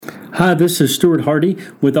Hi, this is Stuart Hardy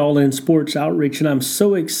with All In Sports Outreach, and I'm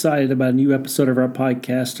so excited about a new episode of our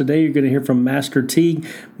podcast. Today, you're going to hear from Master Teague.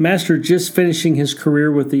 Master just finishing his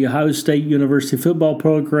career with the Ohio State University football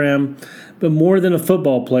program, but more than a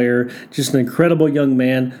football player, just an incredible young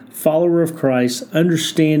man, follower of Christ,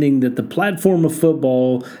 understanding that the platform of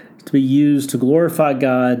football to be used to glorify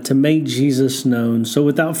God, to make Jesus known. So,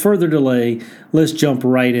 without further delay, let's jump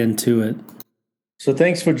right into it. So,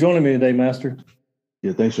 thanks for joining me today, Master.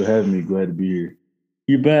 Yeah, thanks for having me. Glad to be here.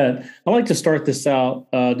 You bet. I'd like to start this out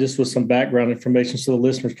just with some background information so the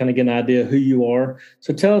listeners kind of get an idea of who you are.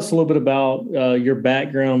 So tell us a little bit about your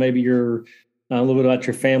background, maybe a little bit about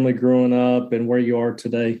your family growing up and where you are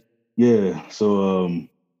today. Yeah, so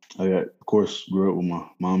of course, grew up with my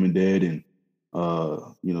mom and dad, and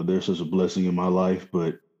they're such a blessing in my life.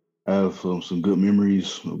 But I have some good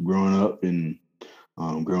memories of growing up in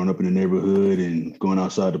the neighborhood and going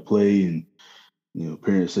outside to play. And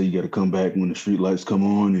parents say you got to come back when the street lights come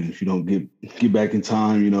on, and if you don't get back in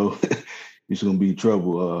time, you're just gonna be in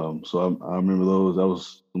trouble. So I remember those. That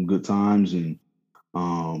was some good times, and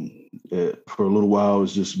for a little while it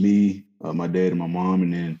was just me, my dad, and my mom,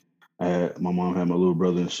 and then my mom had my little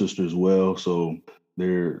brother and sister as well. So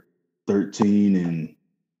they're 13 and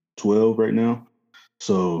 12 right now.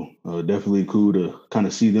 So definitely cool to kind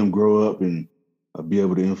of see them grow up and be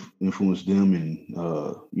able to influence them and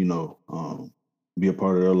be a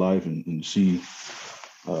part of their life and see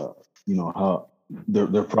how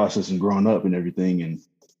they're processing growing up and everything. And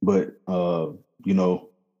but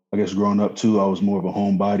I guess growing up too, I was more of a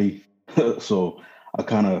homebody, so I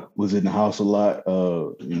kind of was in the house a lot.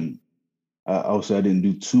 And I would say I didn't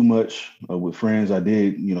do too much with friends. I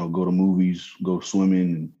did, go to movies, go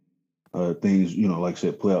swimming, and things, like I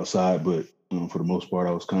said, play outside. But for the most part,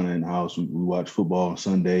 I was kind of in the house. We watched football on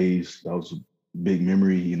Sundays. That was a big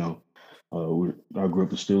memory. I grew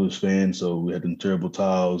up a Steelers fan, so we had them terrible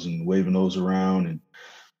towels and waving those around and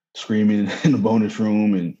screaming in the bonus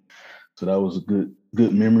room, and so that was a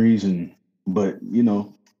good memories. And but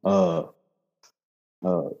I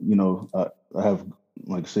have,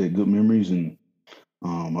 like I said, good memories, and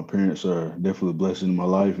my parents are definitely a blessing in my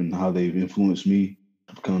life and how they've influenced me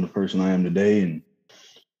to become the person I am today, and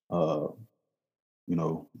uh,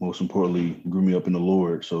 most importantly, grew me up in the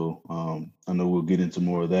Lord. So I know we'll get into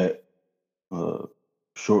more of that uh,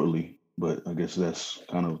 shortly, but I guess that's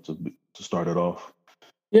kind of to start it off.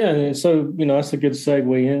 Yeah, and so that's a good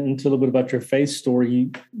segue into a little bit about your faith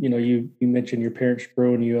story. You mentioned your parents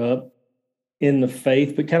growing you up in the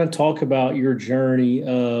faith, but kind of talk about your journey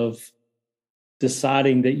of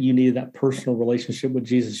deciding that you needed that personal relationship with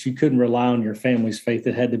Jesus. You couldn't rely on your family's faith;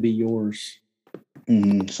 it had to be yours.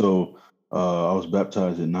 So I was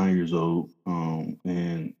baptized at 9 years old,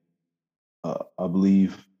 and I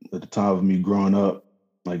believe at the time of me growing up,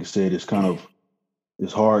 like I said, it's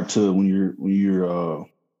hard to when you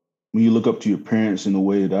look up to your parents in the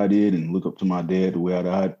way that I did, and look up to my dad the way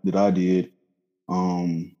I did,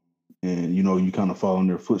 um, and you kind of follow in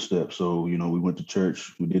their footsteps. So we went to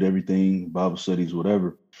church, we did everything, Bible studies,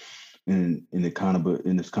 whatever, and it's kind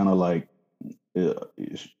of like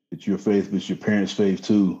it's your faith, but it's your parents' faith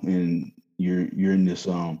too, and you're in this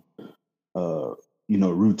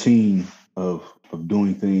routine of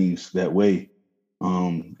doing things that way.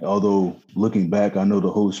 Although looking back, I know the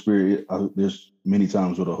Holy Spirit. There's many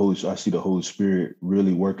times where I see the Holy Spirit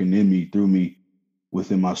really working in me, through me,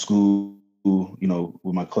 within my school,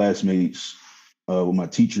 with my classmates, with my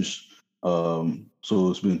teachers. So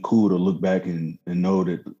it's been cool to look back and know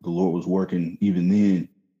that the Lord was working even then,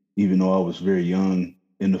 even though I was very young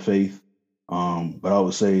in the faith. But I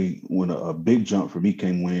would say when a big jump for me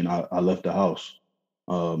came when I left the house,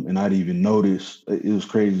 and I didn't even notice. It was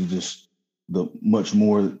crazy, just the much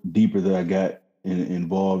more deeper that I got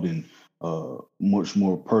involved in, much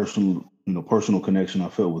more personal connection I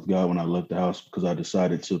felt with God when I left the house, because I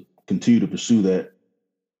decided to continue to pursue that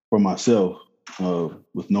for myself,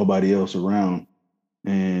 with nobody else around.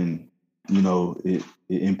 And it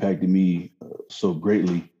impacted me so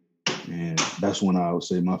greatly, and that's when I would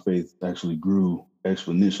say my faith actually grew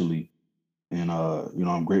exponentially. And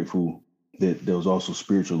I'm grateful that there was also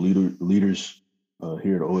spiritual leaders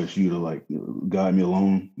here at OSU to guide me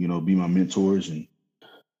along, be my mentors, and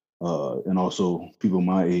also people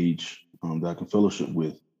my age that I can fellowship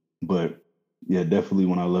with. But yeah, definitely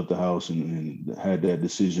when I left the house and had that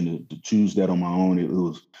decision to choose that on my own, it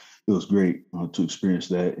was great to experience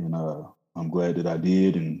that, and I'm glad that I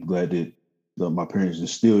did, and glad that my parents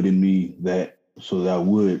instilled in me that, so that I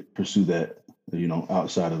would pursue that,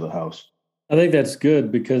 outside of the house. I think that's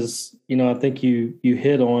good because, I think you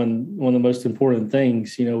hit on one of the most important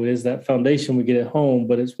things, is that foundation we get at home,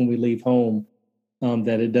 but it's when we leave home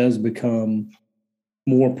that it does become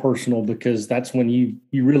more personal because that's when you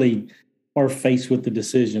really are faced with the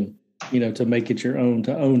decision, to make it your own,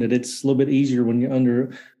 to own it. It's a little bit easier when you're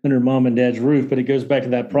under mom and dad's roof, but it goes back to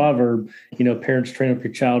that proverb, parents train up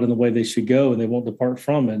your child in the way they should go and they won't depart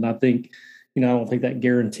from it. And I think, I don't think that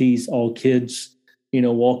guarantees all kids,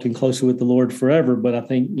 walking closer with the Lord forever. But I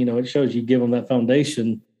think, it shows you give them that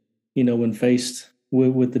foundation, when faced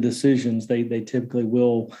with the decisions, they typically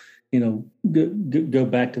will, go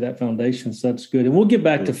back to that foundation. So that's good. And we'll get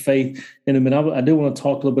back to faith in a minute. I do want to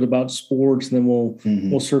talk a little bit about sports, and then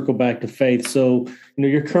we'll circle back to faith. So,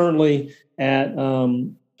 you're currently at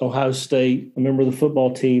Ohio State, a member of the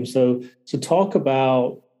football team. So talk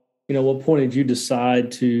about, what point did you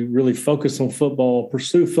decide to really focus on football,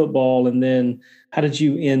 pursue football, and then how did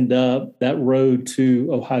you end up that road to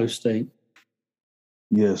Ohio State?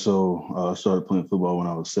 Yeah, so I started playing football when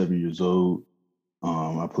I was 7 years old.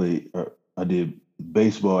 I did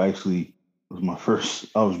baseball. Actually, was my first.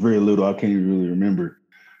 I was very little. I can't even really remember.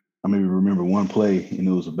 I maybe remember one play, and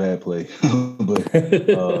it was a bad play. But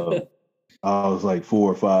I was like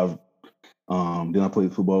 4 or 5. Then I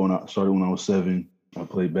played football when I was 7. I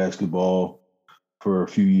played basketball for a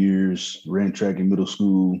few years. Ran track in middle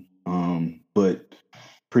school. But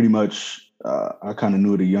pretty much, I kind of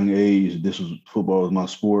knew at a young age football was my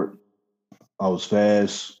sport. I was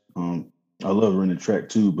fast. I love running track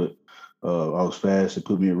too, but I was fast. They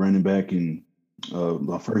put me at running back in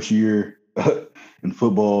my first year in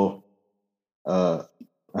football. I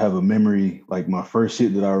have a memory, like my first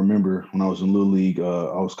hit that I remember when I was in Little League.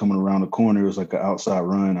 I was coming around the corner. It was like an outside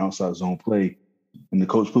run, outside zone play. And the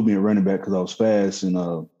coach put me at running back because I was fast. And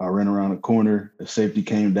I ran around the corner. The safety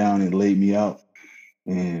came down and laid me out.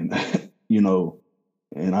 And,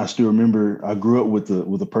 and I still remember I grew up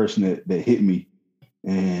with a person that hit me.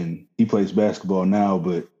 And he plays basketball now,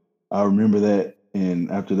 but I remember that. And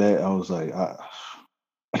after that, I was like, I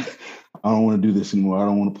don't want to do this anymore. I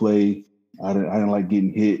don't want to play. I didn't like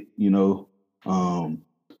getting hit, and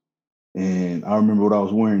I remember what I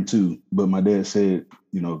was wearing too. But my dad said,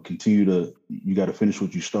 you got to finish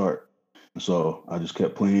what you start. And so I just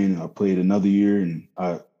kept playing. I played another year, and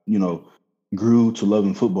I, grew to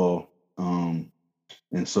loving football.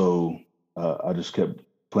 And so I just kept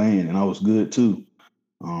playing, and I was good too.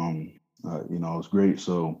 I was great.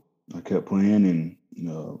 So I kept playing, and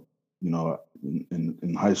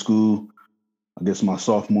in high school, I guess my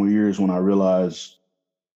sophomore year is when I realized,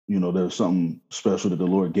 there was something special that the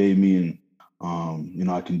Lord gave me,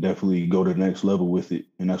 and I can definitely go to the next level with it.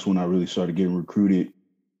 And that's when I really started getting recruited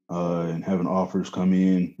and having offers come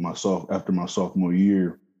in after my sophomore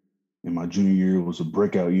year. And my junior year was a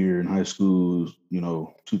breakout year in high school.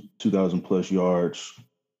 2,000 plus yards,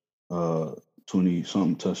 20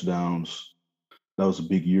 something touchdowns. That was a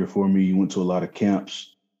big year for me. Went to a lot of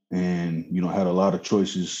camps and, had a lot of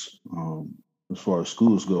choices as far as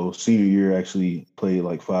schools go. Senior year, actually played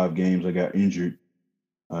like 5 games. I got injured.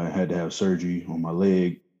 I had to have surgery on my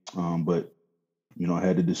leg. But, I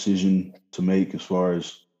had the decision to make as far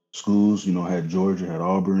as schools. I had Georgia, had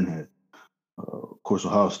Auburn, had, of course,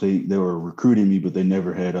 Ohio State. They were recruiting me, but they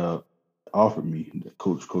never had offered me.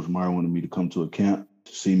 Coach Meyer wanted me to come to a camp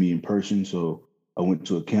to see me in person. So I went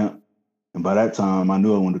to a camp. And by that time, I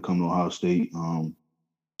knew I wanted to come to Ohio State.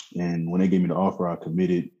 And when they gave me the offer, I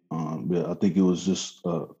committed. But I think it was just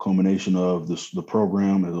a culmination of the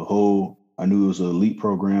program as a whole. I knew it was an elite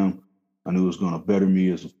program. I knew it was going to better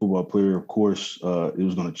me as a football player. Of course, it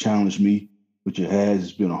was going to challenge me, which it has.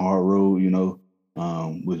 It's been a hard road,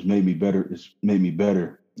 which made me better. It's made me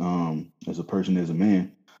better as a person, as a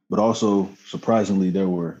man. But also, surprisingly,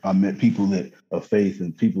 I met people of faith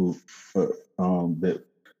and people that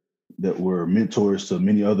were mentors to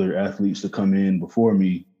many other athletes that come in before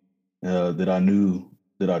me that I knew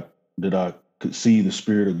that I could see the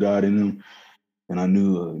Spirit of God in them, and I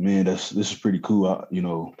knew, man, this is pretty cool.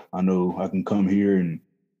 I know I can come here and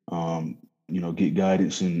get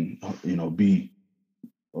guidance and be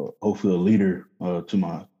hopefully a leader to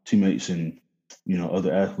my teammates and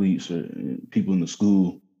other athletes or people in the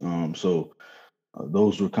school. So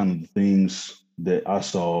those were kind of the things that I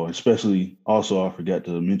saw, especially also I forgot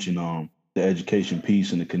to mention the education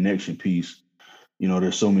piece and the connection piece.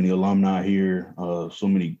 There's so many alumni here, so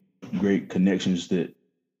many great connections that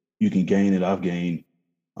you can gain that I've gained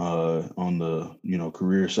on the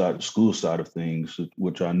career side, the school side of things,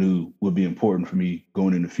 which I knew would be important for me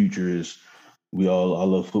going in the future. I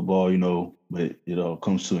love football, but it all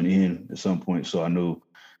comes to an end at some point. So I know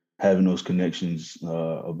having those connections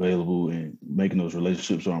available and making those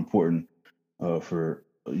relationships are important for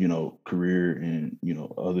career and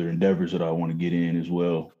other endeavors that I want to get in as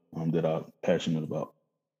well, that I'm passionate about.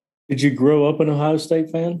 Did you grow up an Ohio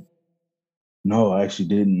State fan? No, I actually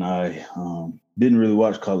didn't. I didn't really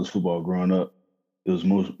watch college football growing up. It was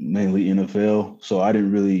mainly NFL, so I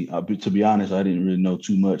didn't really. To be honest, I didn't really know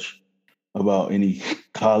too much about any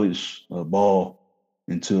college ball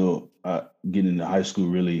until I get into high school.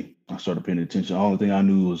 Really, I started paying attention. The only thing I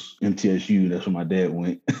knew was MTSU. That's where my dad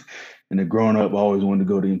went. And then growing up, I always wanted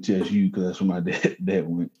to go to MTSU because that's where my dad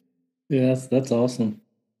went. Yeah, that's awesome.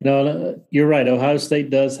 No, you're right. Ohio State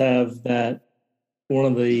does have that, one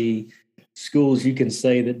of the schools you can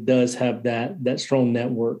say that does have that strong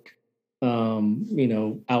network.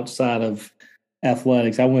 Outside of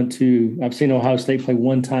athletics, I've seen Ohio State play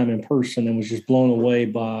one time in person and was just blown away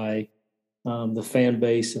by the fan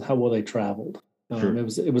base and how well they traveled. Sure.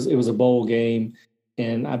 It was a bowl game,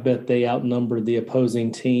 and I bet they outnumbered the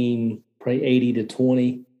opposing team probably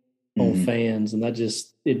 80-20 on fans, and that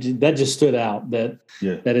just stood out.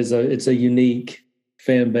 It's a unique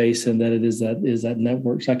fan base, and that it is that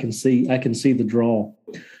network. So I can see the draw.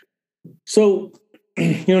 So,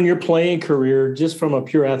 in your playing career, just from a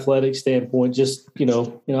pure athletic standpoint,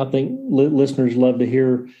 I think listeners love to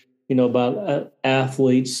hear, about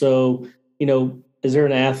athletes. So, is there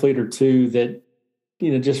an athlete or two that,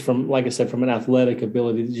 just from, like I said, from an athletic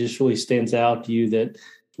ability that just really stands out to you, that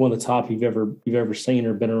one of the top you've ever seen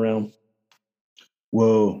or been around?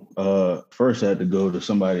 Well, first I had to go to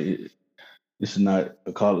somebody. This is not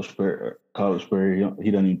a college player.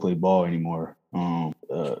 He doesn't even play ball anymore.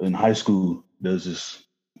 In high school,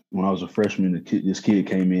 when I was a freshman, this kid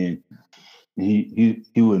came in, and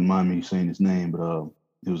he wouldn't mind me saying his name, but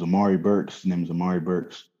it was Amari Burks. His name is Amari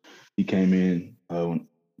Burks. He came in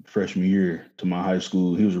freshman year to my high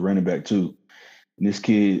school. He was a running back too. And this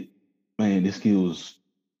kid was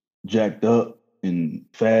jacked up and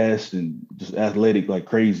fast and just athletic like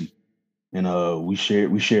crazy. And we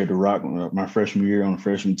shared the rock my freshman year on the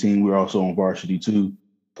freshman team. We were also on varsity too,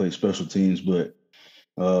 played special teams. But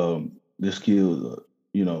this kid was,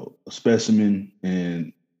 a specimen,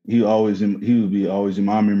 and he would be always in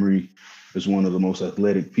my memory as one of the most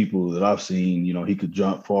athletic people that I've seen. He could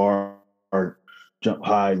jump far, jump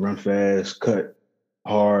high, run fast, cut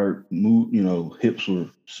hard, move. Hips were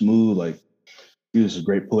smooth. Like, he was a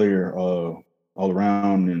great player all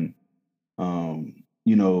around, and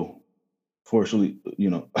fortunately,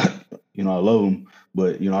 I love him,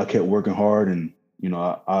 but I kept working hard, and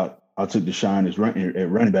I took the shine at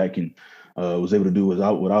running back, and was able to do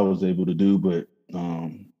what I was able to do. But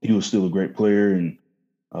he was still a great player, and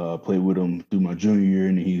played with him through my junior year,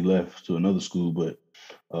 and he left to another school. But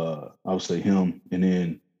I would say him, and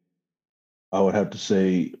then I would have to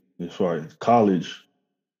say, as far as college,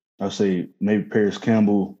 I'd say maybe Paris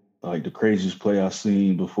Campbell. Like, the craziest play I've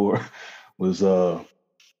seen before was I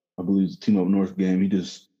believe it's the Team Up North game. He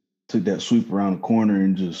just took that sweep around the corner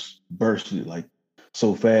and just bursted like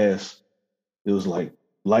so fast. It was like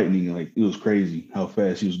lightning. Like, it was crazy how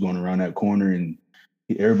fast he was going around that corner, and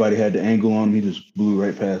everybody had the angle on him. He just blew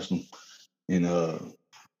right past them, and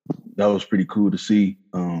that was pretty cool to see.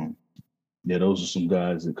 Those are some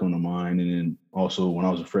guys that come to mind. And then also, when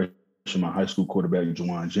I was a freshman, my high school quarterback,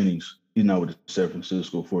 Juwan Jennings, he's now with the San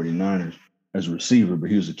Francisco 49ers as a receiver, but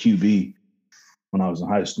he was a QB. When I was in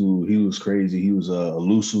high school, he was crazy. He was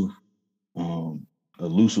elusive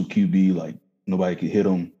QB. Like, nobody could hit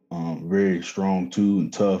him. Very strong too,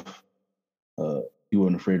 and tough. He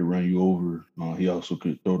wasn't afraid to run you over. He also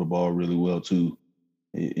could throw the ball really well too,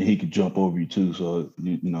 and he could jump over you too. So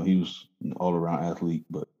he was an all-around athlete.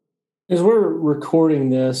 But as we're recording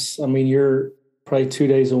this, I mean, you're probably 2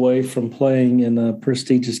 days away from playing in a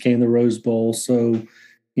prestigious game, the Rose Bowl. So,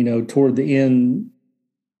 toward the end,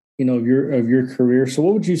 of your career. So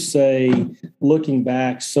what would you say, looking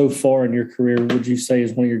back so far in your career, would you say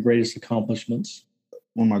is one of your greatest accomplishments?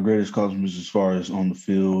 One of my greatest accomplishments as far as on the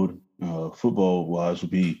field, football wise,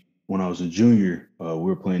 would be when I was a junior. We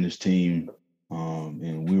were playing this team,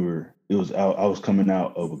 and I was coming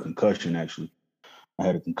out of a concussion. Actually, I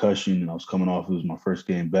had a concussion, and I was coming off. It was my first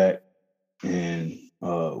game back, and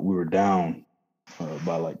we were down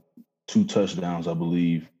by like 2 touchdowns, I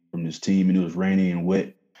believe, from this team, and it was rainy and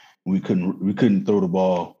wet. We couldn't throw the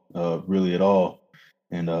ball really at all,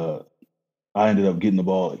 and I ended up getting the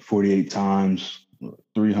ball like 48 times,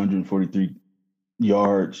 343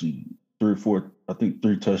 yards, and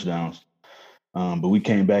 3 touchdowns. But we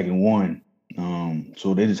came back and won.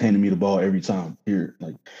 So they just handed me the ball every time. Here,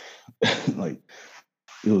 like, like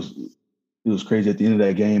it was crazy. At the end of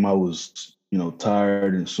that game, I was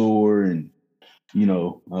tired and sore, and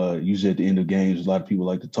usually at the end of games, a lot of people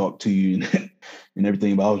like to talk to you and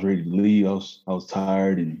everything. But I was ready to leave. I was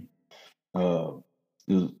tired, and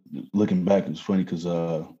looking back, it's funny because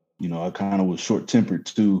I kind of was short tempered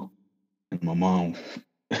too, and my mom,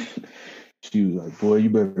 she was like, "Boy, you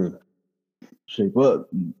better shape up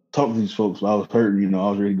and talk to these folks." I was hurting, I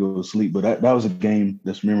was ready to go to sleep. But that was a game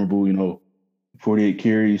that's memorable. 48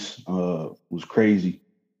 carries was crazy,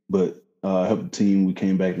 but I helped the team. We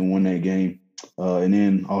came back and won that game. And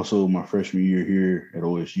then also my freshman year here at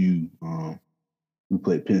OSU, we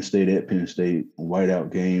played Penn State at Penn State, a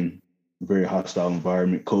whiteout game, very hostile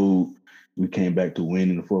environment, cold. We came back to win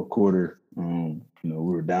in the fourth quarter. We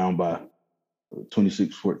were down by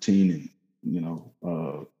 26-14, and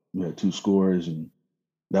we had two scores, and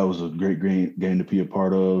that was a great game to be a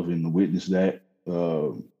part of and to witness that.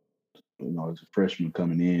 As a freshman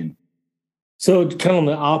coming in. So kind of on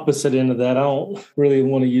the opposite end of that, I don't really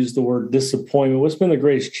want to use the word disappointment. What's been the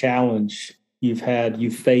greatest challenge you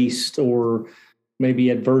faced, or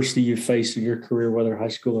maybe adversity you faced in your career, whether high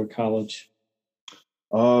school or college?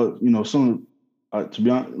 To be honest,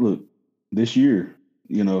 look, this year,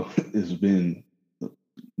 it's been,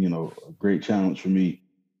 a great challenge for me.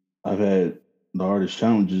 I've had the hardest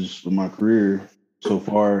challenges of my career so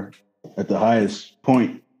far at the highest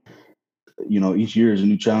point. Each year is a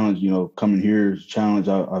new challenge. Coming here is a challenge.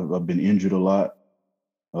 I've been injured a lot.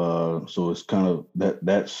 So it's kind of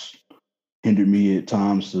that's hindered me at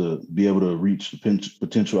times to be able to reach the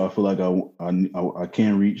potential I feel like I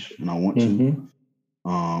can reach and I want to.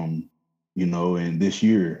 And this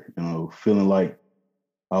year, feeling like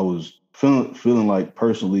I was feeling like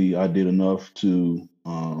personally I did enough to,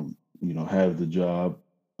 have the job,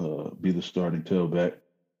 be the starting tailback.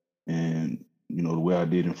 And, the way I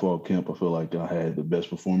did in fall camp, I feel like I had the best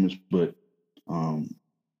performance, but,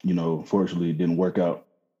 unfortunately it didn't work out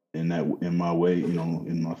in my way,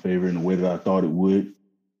 in my favor, in the way that I thought it would.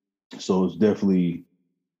 So it's definitely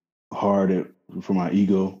hard for my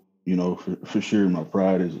ego, for sure, my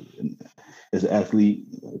pride as an athlete,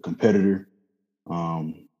 a competitor,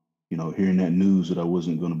 hearing that news that I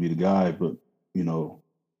wasn't going to be the guy, but,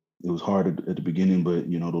 it was hard at the beginning, but,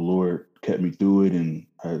 the Lord kept me through it, and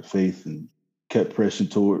I had faith and kept pressing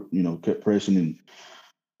and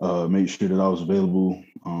made sure that I was available,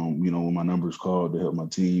 when my number was called, to help my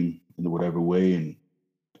team in whatever way,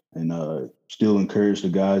 and still encourage the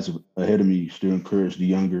guys ahead of me, still encourage the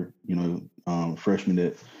younger, freshmen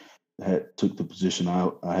that took the position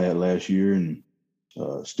I had last year, and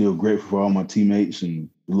still grateful for all my teammates and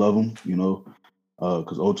love them,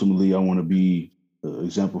 because ultimately I want to be an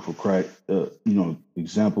example for Christ, I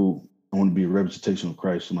want to be a representation of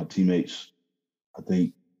Christ to my teammates. I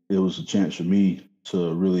think it was a chance for me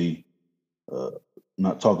to really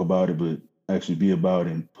not talk about it, but actually be about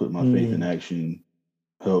it and put my faith in action,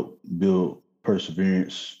 help build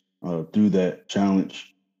perseverance through that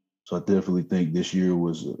challenge. So I definitely think this year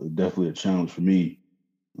was definitely a challenge for me.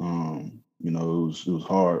 It was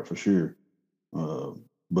hard for sure,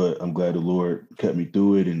 but I'm glad the Lord kept me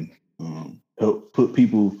through it and helped put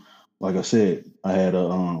people. Like I said, I had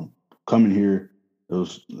coming here. I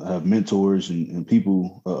have mentors and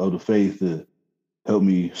people of the faith that helped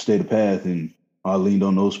me stay the path, and I leaned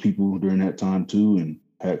on those people during that time too, and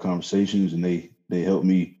had conversations, and they helped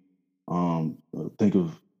me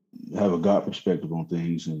have a God perspective on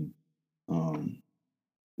things, and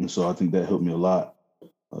so I think that helped me a lot.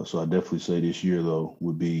 So I definitely say this year though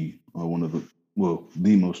would be one of the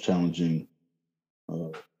most challenging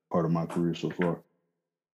part of my career so far.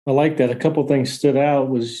 I like that. A couple of things stood out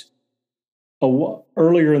was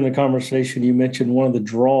earlier in the conversation, you mentioned one of the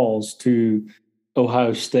draws to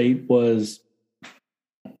Ohio State was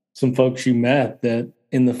some folks you met that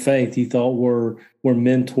in the faith you thought were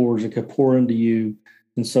mentors that could pour into you.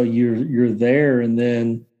 And so you're there. And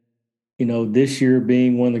then, this year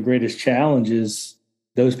being one of the greatest challenges,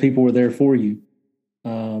 those people were there for you.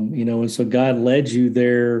 And so God led you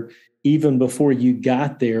there even before you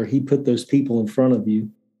got there. He put those people in front of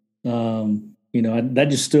you. That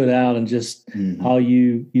just stood out, and just how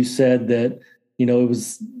you said that, it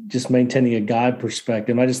was just maintaining a God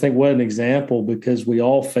perspective. I just think what an example, because we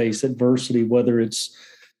all face adversity, whether it's,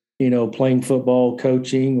 playing football,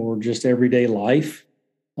 coaching, or just everyday life.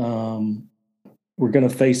 We're going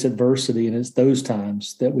to face adversity, and it's those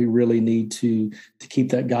times that we really need to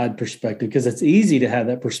keep that God perspective, because it's easy to have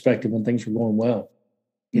that perspective when things are going well.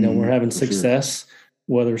 We're having success. Sure.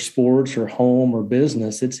 Whether sports or home or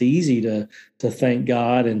business, it's easy to thank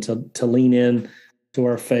God and to lean in to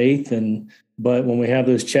our faith and But when we have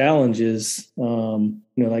those challenges,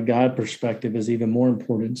 that God perspective is even more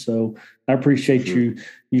important. So I appreciate you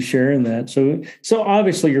sharing that. So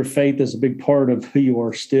obviously your faith is a big part of who you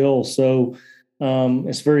are still. So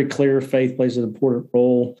it's very clear faith plays an important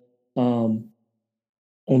role on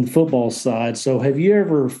the football side. So have you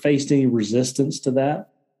ever faced any resistance to that?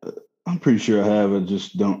 I'm pretty sure I have. I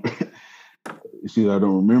just don't. It's either I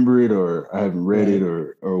don't remember it or I haven't read it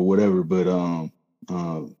or whatever. But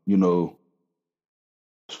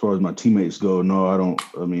as far as my teammates go, no, I don't.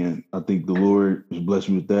 I mean, I think the Lord has blessed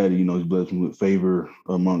me with that. He's blessed me with favor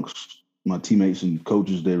amongst my teammates and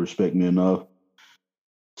coaches. They respect me enough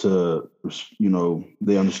to,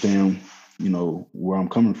 they understand, where I'm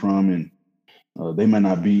coming from, and they might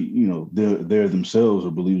not be, they're themselves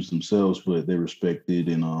or believers themselves, but they respect it.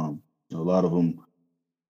 And a lot of them,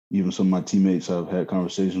 even some of my teammates, I've had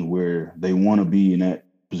conversations where they want to be in that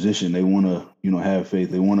position. They want to, have faith.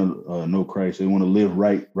 They want to know Christ. They want to live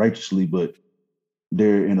righteously, but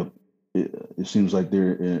they're it seems like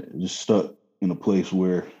they're just stuck in a place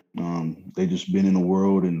where they just been in the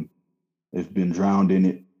world and they've been drowned in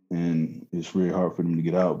it, and it's very hard for them to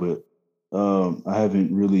get out. But I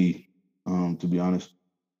haven't really, to be honest,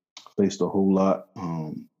 faced a whole lot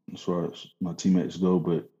as far as my teammates go.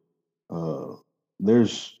 But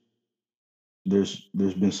there's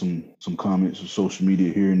been some comments on social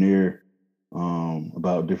media here and there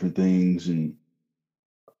about different things,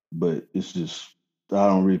 but it's just I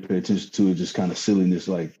don't really pay attention to it. Just kind of silliness,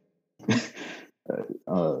 like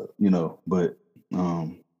But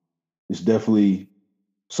it's definitely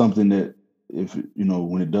something that if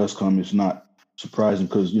when it does come, it's not surprising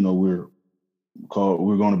because we're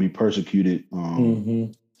going to be persecuted.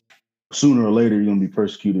 Sooner or later, you're going to be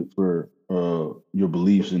persecuted for your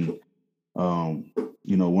beliefs, and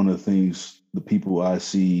one of the things the people I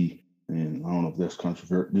see, and I don't know if that's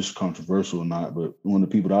controversial or not, but one of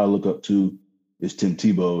the people that I look up to is Tim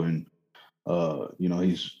Tebow, and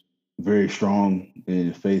he's very strong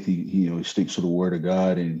in faith. He sticks to the word of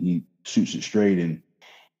God and he shoots it straight. And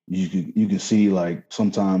you can see like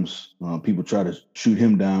sometimes people try to shoot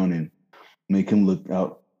him down and make him look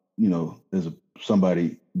out, as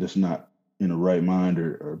somebody that's not in the right mind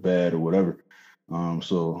or bad or whatever.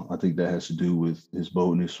 So I think that has to do with his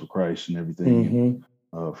boldness for Christ and everything,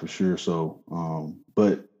 for sure. So,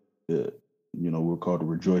 but we're called to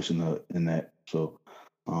rejoice in that. So,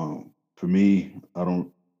 for me,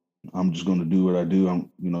 I'm just going to do what I do. I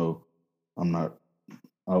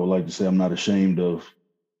would like to say I'm not ashamed of,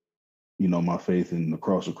 my faith in the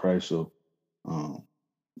cross of Christ. So,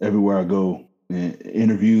 everywhere I go, in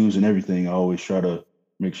interviews and everything, I always try to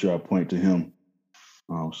make sure I point to him.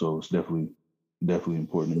 So it's definitely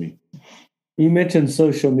important to me. You mentioned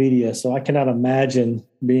social media, so I cannot imagine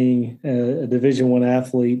being a Division I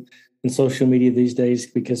athlete in social media these days,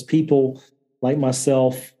 because people like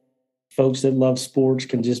myself, folks that love sports,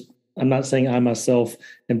 can just, I'm not saying I myself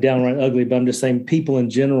am downright ugly, but I'm just saying people in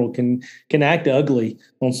general can act ugly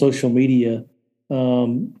on social media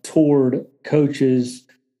toward coaches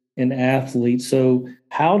and athletes. So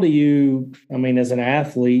how do you, as an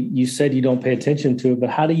athlete, you said you don't pay attention to it, but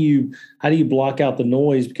how do you block out the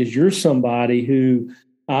noise? Because you're somebody who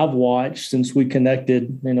I've watched since we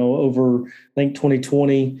connected, over, I think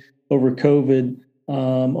 2020, over COVID,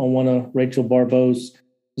 on one of Rachel Barbeau's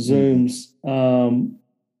Zooms.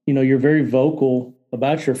 You're very vocal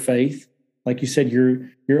about your faith. Like you said,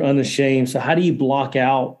 you're unashamed. So how do you block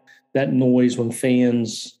out that noise when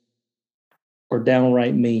fans are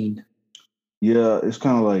downright mean? Yeah, it's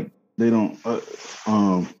kind of like they don't,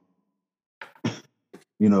 I'm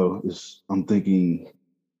thinking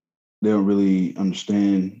they don't really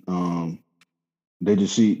understand. They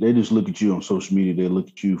just look at you on social media. They look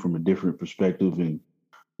at you from a different perspective, and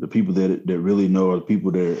the people that really know are the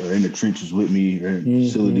people that are in the trenches with me, or in the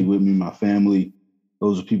facility with me, my family.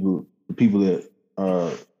 Those are the people that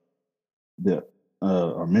are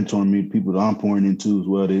mentoring me, the people that I'm pouring into as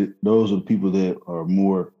well. Those are the people that are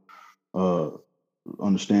more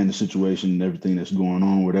understand the situation and everything that's going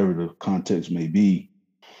on, whatever the context may be.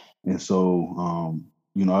 And so,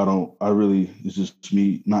 it's just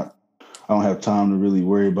me, I don't have time to really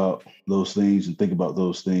worry about those things and think about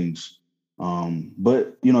those things.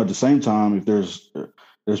 But, at the same time, if there's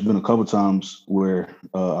been a couple times where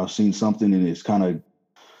I've seen something and it's kind of,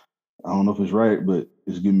 I don't know if it's right, but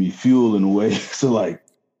it's giving me fuel in a way. So like,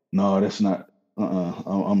 no, that's not, I'm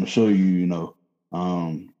going to show you,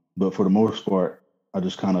 but for the most part, I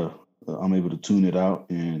just kind of, I'm able to tune it out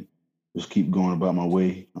and just keep going about my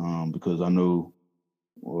way, because I know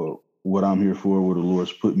what I'm here for, where the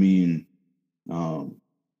Lord's put me, and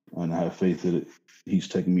and I have faith that he's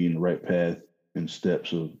taking me in the right path and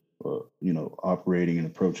steps of operating and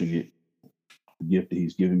approaching it, the gift that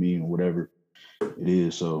he's given me and whatever it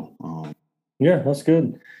is. So Yeah, that's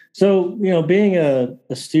good. So, being a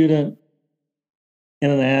student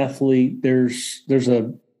and an athlete, there's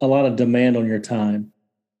a lot of demand on your time.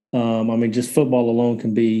 I mean, just football alone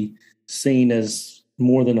can be seen as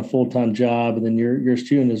more than a full-time job, and then you're a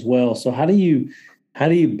student as well. So how do you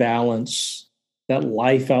balance that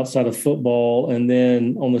life outside of football, and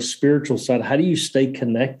then on the spiritual side, how do you stay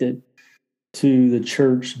connected to the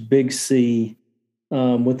church, Big C,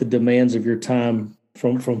 with the demands of your time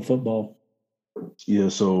from football? yeah,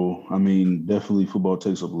 so I mean, definitely football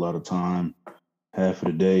takes up a lot of time, half of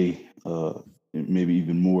the day, maybe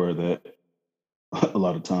even more of that a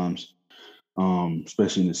lot of times,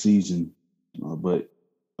 especially in the season. But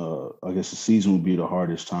I guess the season would be the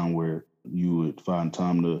hardest time where you would find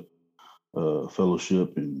time to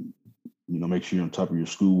fellowship and make sure you're on top of your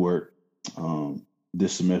schoolwork.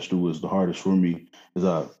 This semester was the hardest for me as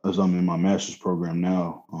I'm in my master's program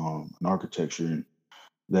now in architecture, and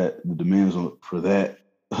that the demands for that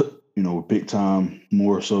were big time,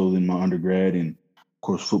 more so than my undergrad. And of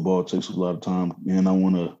course, football takes a lot of time, and I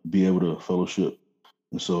want to be able to fellowship.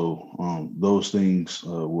 And so those things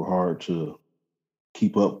were hard to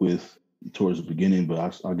keep up with towards the beginning,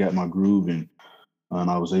 but I got my groove, and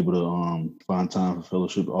I was able to find time for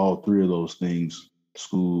fellowship. All three of those things: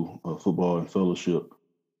 school, football, and fellowship.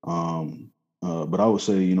 But I would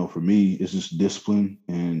say, for me, it's just discipline.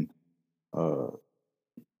 And uh,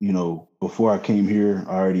 before I came here,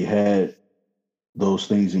 I already had those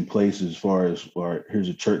things in place as far as, all right, here's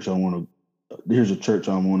a church I want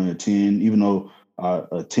to attend. Even though I've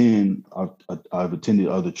attended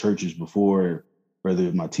other churches before,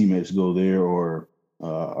 whether my teammates go there or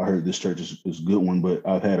I heard this church is a good one. But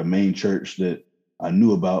I've had a main church that I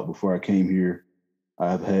knew about before I came here.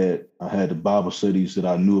 I had the Bible studies that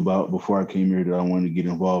I knew about before I came here that I wanted to get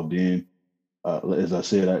involved in. As I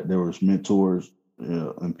said, there was mentors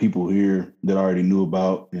and people here that I already knew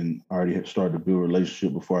about, and I already had started to build a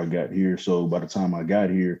relationship before I got here. So by the time I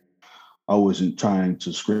got here, I wasn't trying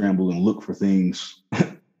to scramble and look for things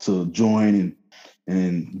to join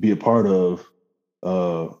and be a part of.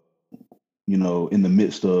 Uh, in the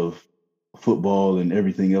midst of football and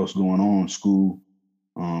everything else going on, school.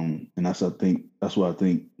 And that's why I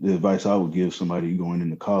think the advice I would give somebody going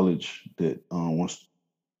into college that wants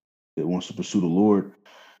to pursue the Lord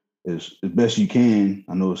is, as best you can.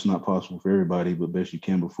 I know it's not possible for everybody, but best you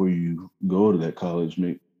can before you go to that college,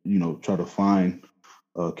 try to find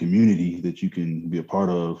a community that you can be a part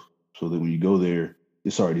of, so that when you go there,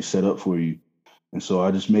 it's already set up for you. And so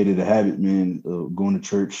I just made it a habit, man, going to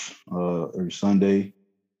church every Sunday.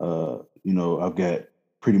 I've got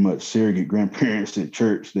pretty much surrogate grandparents at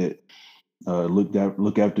church that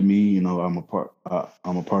look after me. I'm a part of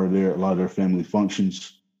a lot of their family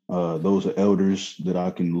functions. Those are elders that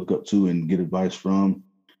I can look up to and get advice from.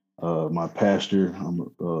 My pastor,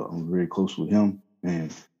 I'm very close with him,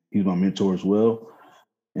 and he's my mentor as well.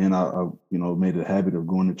 And I made it a habit of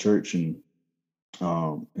going to church, and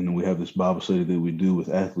then we have this Bible study that we do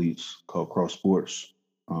with athletes called Cross Sports.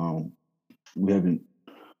 We haven't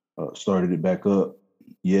started it back up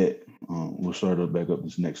yet. We'll start it back up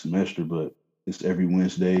this next semester, but it's every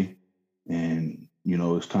Wednesday, and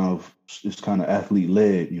it's kind of athlete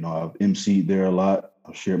led. I've emceed there a lot.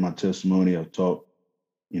 I've shared my testimony. I've taught,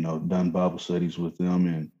 done Bible studies with them,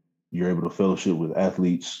 and you're able to fellowship with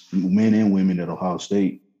athletes, men and women at Ohio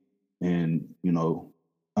State, and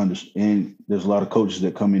understand. There's a lot of coaches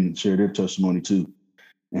that come in and share their testimony too,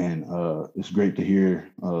 and it's great to hear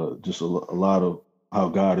just a lot of how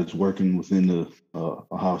God is working within the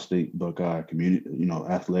Ohio State Buckeye community,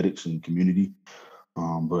 athletics and community.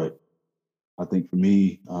 But I think for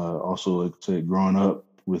me, also, like I said, growing up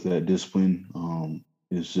with that discipline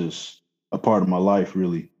is just a part of my life,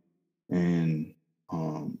 really. And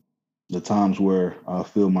the times where I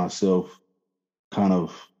feel myself kind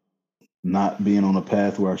of not being on a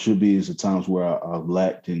path where I should be is the times where I've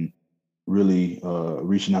lacked in really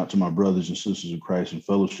reaching out to my brothers and sisters in Christ and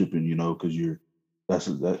fellowshipping, because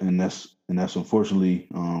that's unfortunately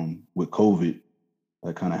with COVID,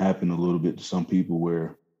 that kind of happened a little bit to some people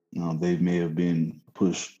where they may have been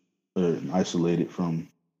pushed and isolated from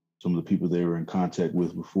some of the people they were in contact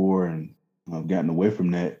with before, and gotten away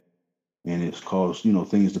from that, and it's caused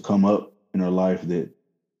things to come up in their life that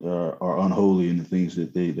are unholy and the things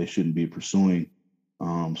that they shouldn't be pursuing.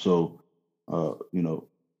 So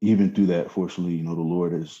even through that, fortunately, the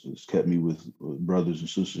Lord has kept me with brothers and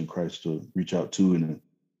sisters in Christ to reach out to and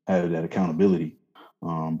have that accountability.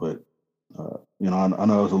 But I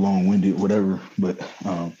know it was a long-winded whatever, but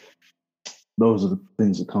those are the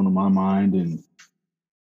things that come to my mind. And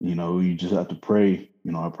you just have to pray.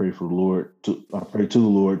 I pray for the Lord. I pray to the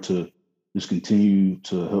Lord to just continue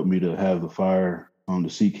to help me to have the fire to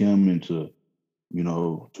seek Him and to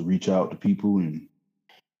reach out to people, and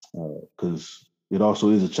because it also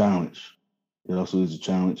is a challenge. It also is a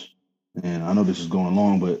challenge, and I know this is going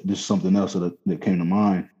long, but this is something else that came to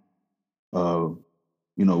mind. Uh,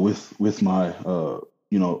 with my the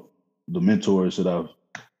mentors uh,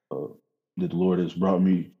 that the Lord has brought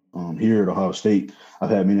me here at Ohio State. I've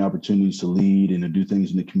had many opportunities to lead and to do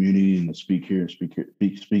things in the community and to speak here and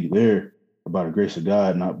speak there about the grace of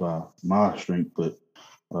God, not by my strength, but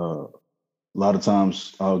a lot of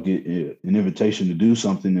times I'll get an invitation to do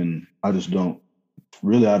something and I just I don't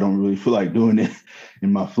really feel like doing it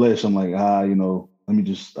in my flesh. I'm like, I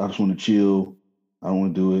just want to chill. I don't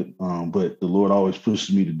want to do it. But the Lord always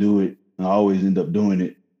pushes me to do it, and I always end up doing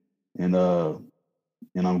it.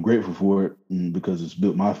 And I'm grateful for it because it's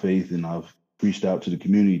built my faith, and I've reached out to the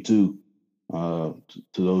community too, to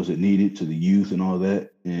those that need it, to the youth and all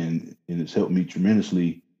that, and it's helped me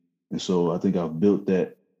tremendously. And so I think I've built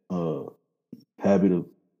that habit of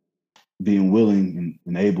being willing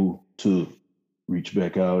and able to reach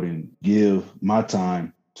back out and give my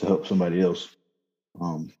time to help somebody else.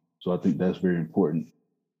 So I think that's very important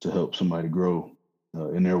to help somebody grow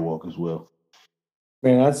in their walk as well.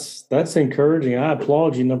 Man, that's encouraging. I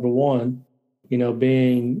applaud you. Number one,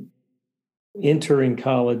 being entering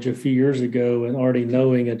college a few years ago and already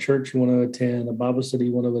knowing a church you want to attend, a Bible study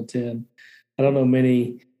you want to attend. I don't know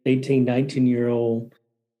many 18, 19-year-old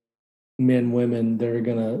men, women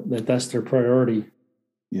that's their priority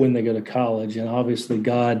when they go to college. And obviously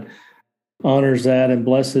God honors that and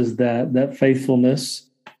blesses that faithfulness.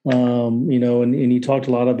 And you talked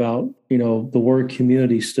a lot about, the word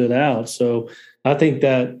community stood out. So I think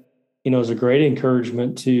that, is a great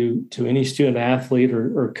encouragement to any student athlete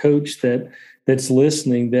or coach that's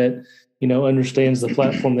listening that, understands the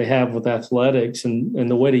platform they have with athletics. And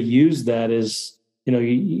the way to use that is,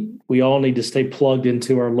 we all need to stay plugged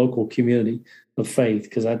into our local community of faith,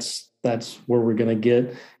 because that's where we're going to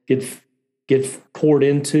get poured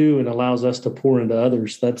into and allows us to pour into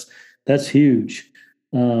others. That's huge.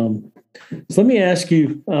 So let me ask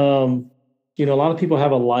you, a lot of people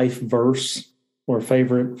have a life verse or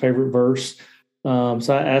favorite verse. So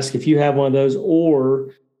I ask if you have one of those, or,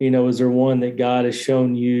 is there one that God has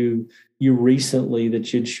shown you recently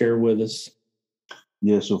that you'd share with us?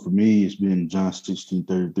 Yeah. So for me, it's been John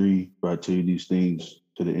 16:33. But I tell you these things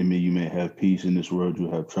to the enemy, you may have peace in this world.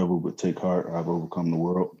 You'll have trouble, but take heart. I've overcome the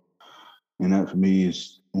world. And that for me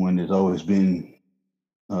is one that's always been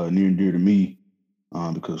near and dear to me,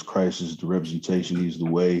 because Christ is the representation. He's the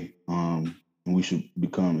way. And we should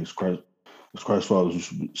become as Christ followers. We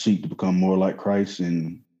should seek to become more like Christ.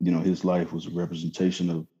 And, his life was a representation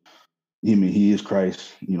of him, and he is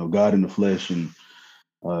Christ, God in the flesh. And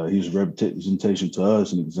he's a representation to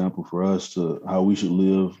us, an example for us to how we should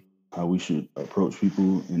live, how we should approach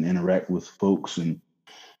people and interact with folks. And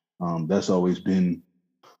that's always been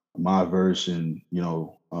my verse. And, the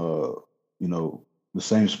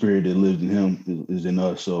same spirit that lived in him is in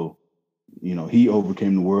us. So, he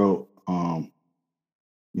overcame the world,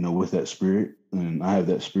 with that spirit, and I have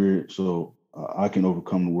that spirit. So I can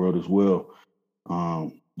overcome the world as well,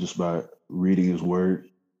 just by reading his word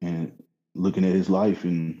and looking at his life.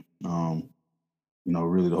 And,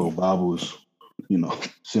 really the whole Bible is,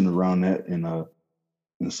 centered around that. And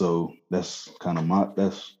so that's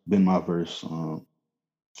that's been my verse, for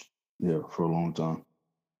a long time.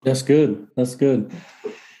 That's good. That's good.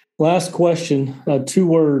 Last question, 2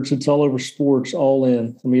 words. It's all over sports, all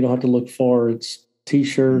in. I mean, you don't have to look far. It's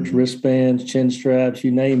T-shirts, wristbands, chin straps,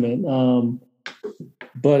 you name it.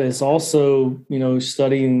 But it's also,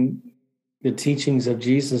 studying the teachings of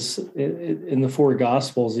Jesus in the 4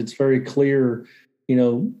 Gospels. It's very clear,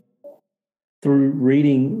 through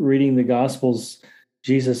reading the Gospels,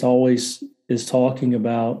 Jesus always is talking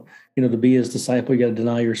about, to be his disciple, you got to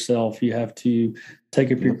deny yourself. You have to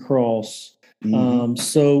take up your cross.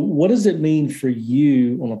 So what does it mean for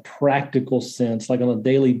you on a practical sense, like on a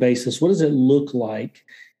daily basis? What does it look like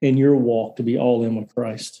in your walk to be all in with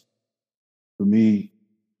Christ? For me,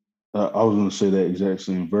 I was going to say that exact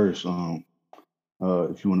same verse.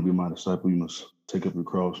 If you want to be my disciple, you must take up your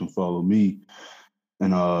cross and follow me.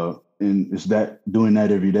 And it's that doing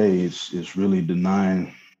that every day. It's really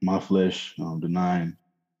denying my flesh, denying,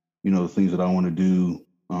 the things that I want to do,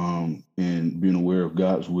 and being aware of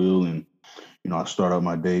God's will. And, I start out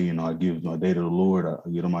my day, I give my day to the Lord. I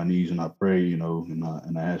get on my knees and I pray, and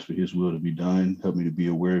I ask for his will to be done. Help me to be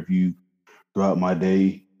aware of you, throughout my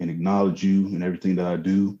day and acknowledge you in everything that I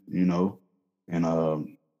do, and help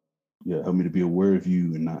me to be aware of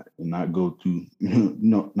you and not go through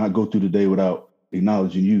not go through the day without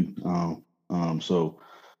acknowledging you. So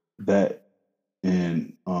that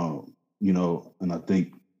and and I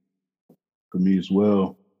think for me as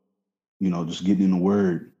well, just getting in the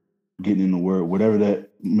word, whatever that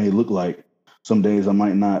may look like. Some days I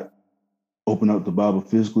might not open up the Bible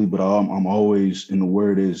physically, but I'm always in the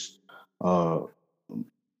word as, whether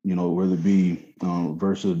it be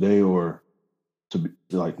verse of the day or to be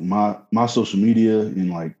like my social media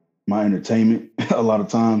and like my entertainment a lot of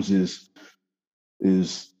times is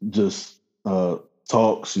just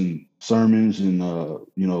talks and sermons and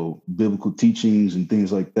biblical teachings and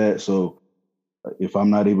things like that. So if I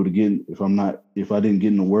didn't get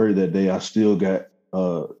in the word that day, I still got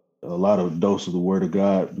a lot of dose of the word of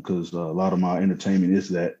God, because a lot of my entertainment is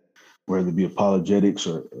that, whether it be apologetics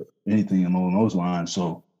or anything along those lines.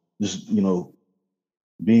 So just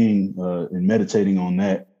being and meditating on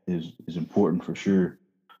that is important for sure.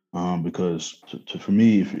 Because for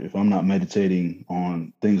me, if I'm not meditating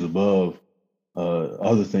on things above,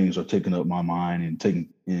 other things are taking up my mind and taking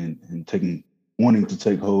wanting to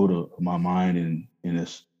take hold of my mind, and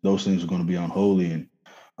those things are going to be unholy. And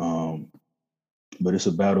but it's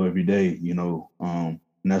a battle every day, and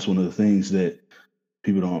that's one of the things that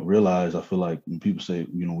people don't realize. I feel like when people say,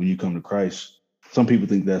 when you come to Christ, some people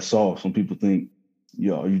think that's soft. Some people think,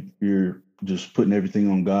 you're just putting everything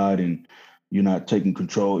on God and you're not taking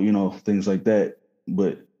control, things like that.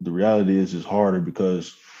 But the reality is, it's harder,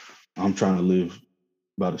 because I'm trying to live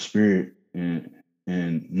by the Spirit and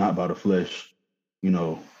not by the flesh.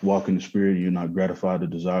 Walk in the Spirit, you're not gratify the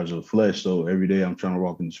desires of the flesh. So every day I'm trying to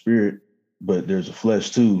walk in the Spirit, but there's a flesh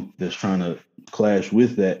too that's trying to clash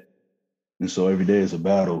with that. And so every day is a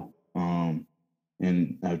battle.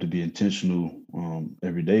 And I have to be intentional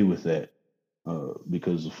every day with that,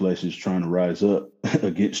 because the flesh is trying to rise up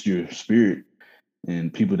against your spirit.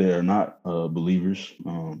 And people that are not believers,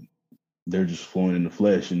 they're just flowing in the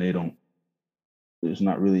flesh, and there's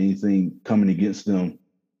not really anything coming against them.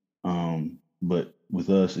 But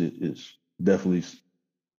with us, it's definitely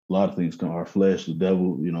a lot of things come, our flesh, the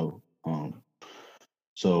devil,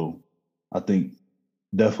 so I think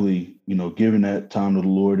definitely, giving that time to the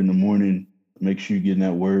Lord in the morning, make sure you're getting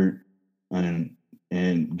that word, and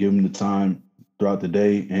give him the time throughout the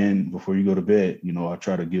day and before you go to bed. I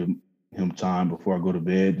try to give him time before I go to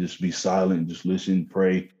bed, just be silent, just listen,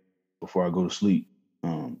 pray before I go to sleep.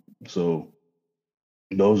 So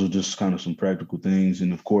those are just kind of some practical things.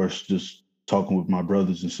 And of course, just talking with my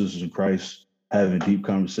brothers and sisters in Christ, having deep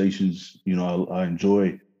conversations. I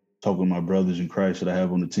enjoy talking with my brothers in Christ that I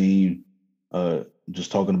have on the team,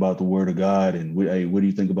 just talking about the word of God, and hey, what do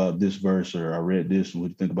you think about this verse? Or I read this, and what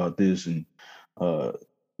do you think about this? And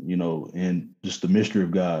and just the mystery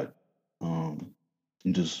of God. And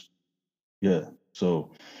just, yeah.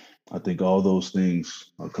 So I think all those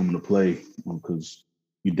things are coming to play, because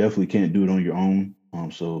you definitely can't do it on your own.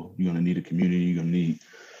 So you're gonna need a community. You're gonna need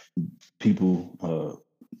people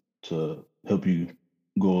to help you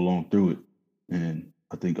go along through it. And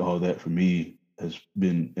I think all that for me has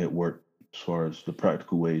been at work as far as the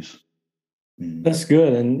practical ways. That's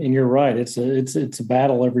good, and you're right. It's a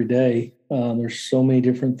battle every day. There's so many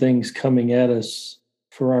different things coming at us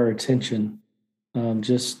for our attention.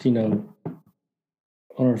 Just on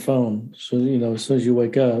our phone. So as soon as you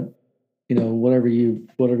wake up, whatever you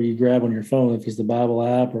grab on your phone, if it's the Bible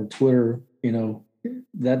app or Twitter,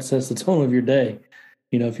 that sets the tone of your day.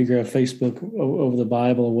 If you grab Facebook over the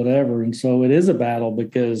Bible or whatever. And so it is a battle,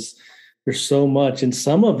 because there's so much, and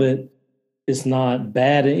some of it is not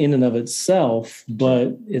bad in and of itself,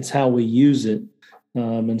 but it's how we use it.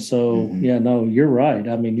 And so, yeah, no, you're right.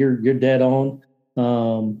 I mean, you're dead on.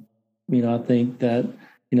 I think that,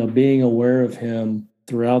 being aware of him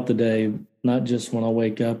throughout the day, not just when I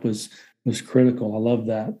wake up, was critical. I love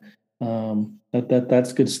that.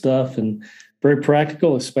 That's good stuff, and very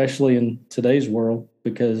practical, especially in today's world,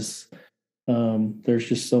 because there's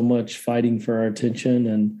just so much fighting for our attention.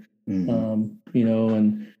 And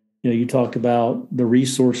you talk about the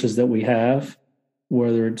resources that we have,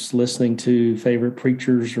 whether it's listening to favorite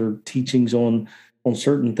preachers or teachings on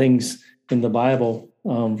certain things in the Bible,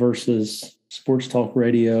 versus sports talk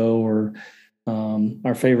radio or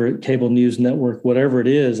our favorite cable news network, whatever it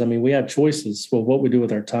is. I mean, we have choices for what we do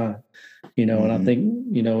with our time, and I think,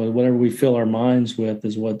 whatever we fill our minds with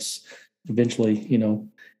is what's eventually, in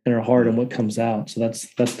our heart and what comes out. So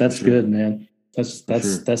that's sure. Good, man.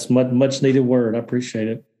 That's much needed word. I appreciate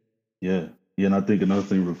it. Yeah. Yeah. And I think another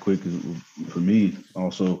thing real quick is, for me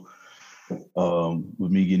also,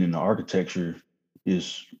 with me getting into architecture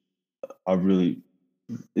is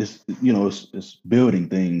it's it's building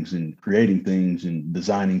things and creating things and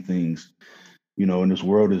designing things. And this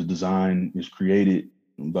world is created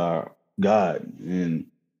by God, and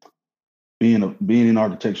being in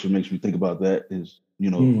architecture makes me think about that.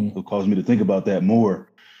 It caused me to think about that more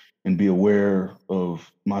and be aware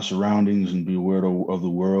of my surroundings and be aware of the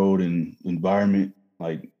world and environment.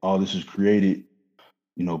 Like all this is created,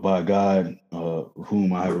 by God,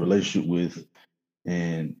 whom I have a relationship with.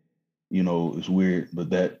 And, it's weird, but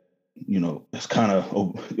that, it's kind of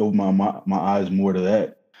opened my eyes more to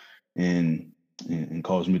that and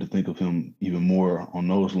caused me to think of him even more on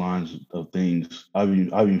those lines of things. I've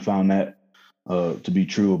even found that to be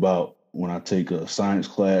true about when I take a science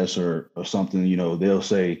class or something. They'll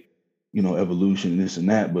say, evolution, this and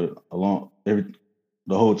that, but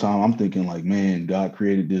the whole time I'm thinking like, man, God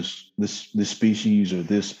created this species or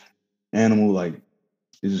this animal. Like,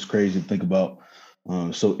 it's just crazy to think about.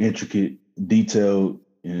 So intricate, detailed,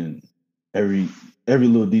 and every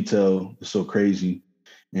little detail is so crazy.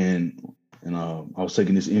 And I was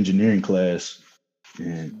taking this engineering class,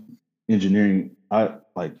 and engineering, I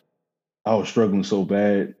was struggling so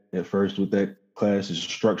bad at first with that class. It's a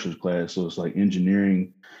structures class, so it's like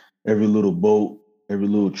engineering, every little bolt, every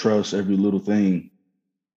little truss, every little thing.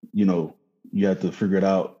 You have to figure it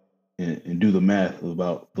out and do the math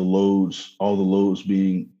about the loads, all the loads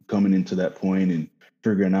being coming into that point and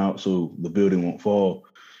figuring out so the building won't fall.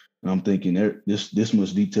 And I'm thinking this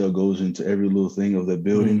much detail goes into every little thing of that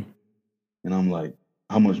building. And I'm like,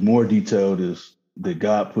 how much more detail that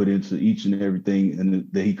God put into each and everything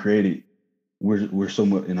and that He created? We're so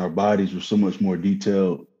much in our bodies. We're so much more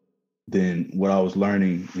detailed than what I was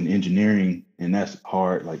learning in engineering, and that's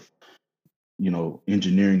hard. Like,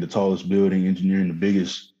 engineering the tallest building, engineering the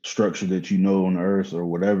biggest structure that on the earth or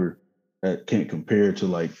whatever, that can't compare to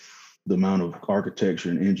like the amount of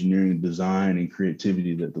architecture and engineering, design, and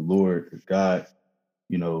creativity that the Lord God,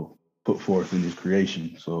 put forth in His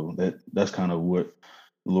creation. So that's kind of what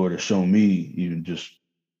the Lord has shown me, even just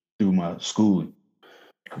through my schooling.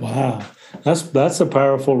 Wow, that's a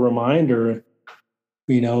powerful reminder.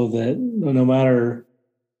 That no matter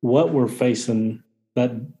what we're facing,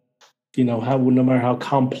 that no matter how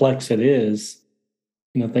complex it is,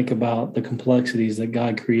 think about the complexities that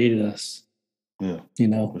God created us. Yeah.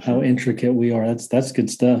 How intricate we are. That's good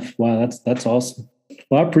stuff. Wow, that's awesome.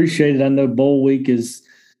 Well, I appreciate it. I know bowl week is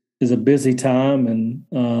a busy time, and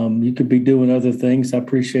you could be doing other things. I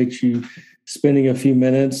appreciate you spending a few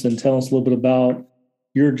minutes and telling us a little bit about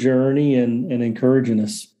your journey and encouraging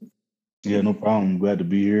us. Yeah, no problem. I'm glad to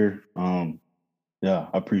be here. I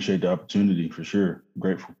appreciate the opportunity for sure. I'm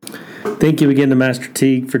grateful. Thank you again to Master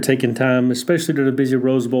Teague for taking time, especially during a busy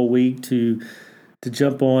Rose Bowl week, to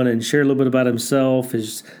jump on and share a little bit about himself,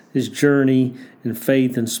 his journey in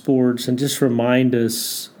faith and sports, and just remind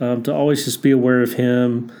us to always just be aware of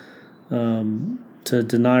him, to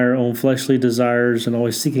deny our own fleshly desires, and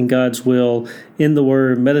always seeking God's will in the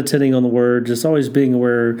Word, meditating on the Word, just always being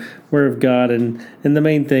aware of God. And the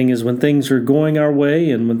main thing is when things are going our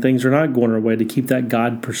way and when things are not going our way, to keep that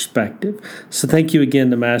God perspective. So thank you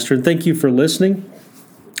again to Master, and thank you for listening.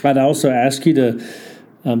 I'd also ask you to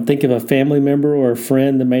think of a family member or a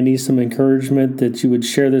friend that may need some encouragement, that you would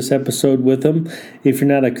share this episode with them. If you're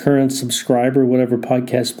not a current subscriber, whatever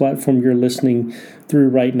podcast platform you're listening through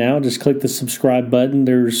right now, just click the subscribe button.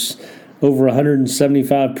 There's over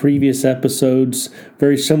 175 previous episodes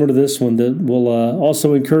very similar to this one that will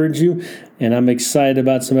also encourage you, and I'm excited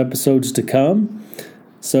about some episodes to come.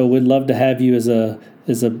 So we'd love to have you as a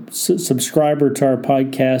subscriber to our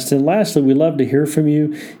podcast. And lastly, we love to hear from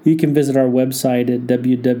you. You can visit our website at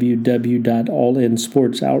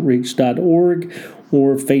www.allinsportsoutreach.org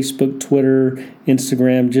or Facebook, Twitter,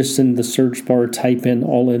 Instagram. Just in the search bar, type in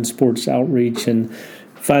All In Sports Outreach and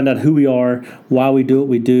find out who we are, why we do what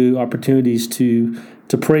we do, opportunities to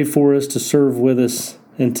pray for us, to serve with us,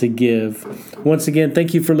 and to give. Once again,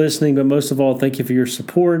 thank you for listening, but most of all, thank you for your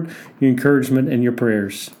support, your encouragement, and your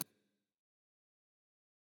prayers.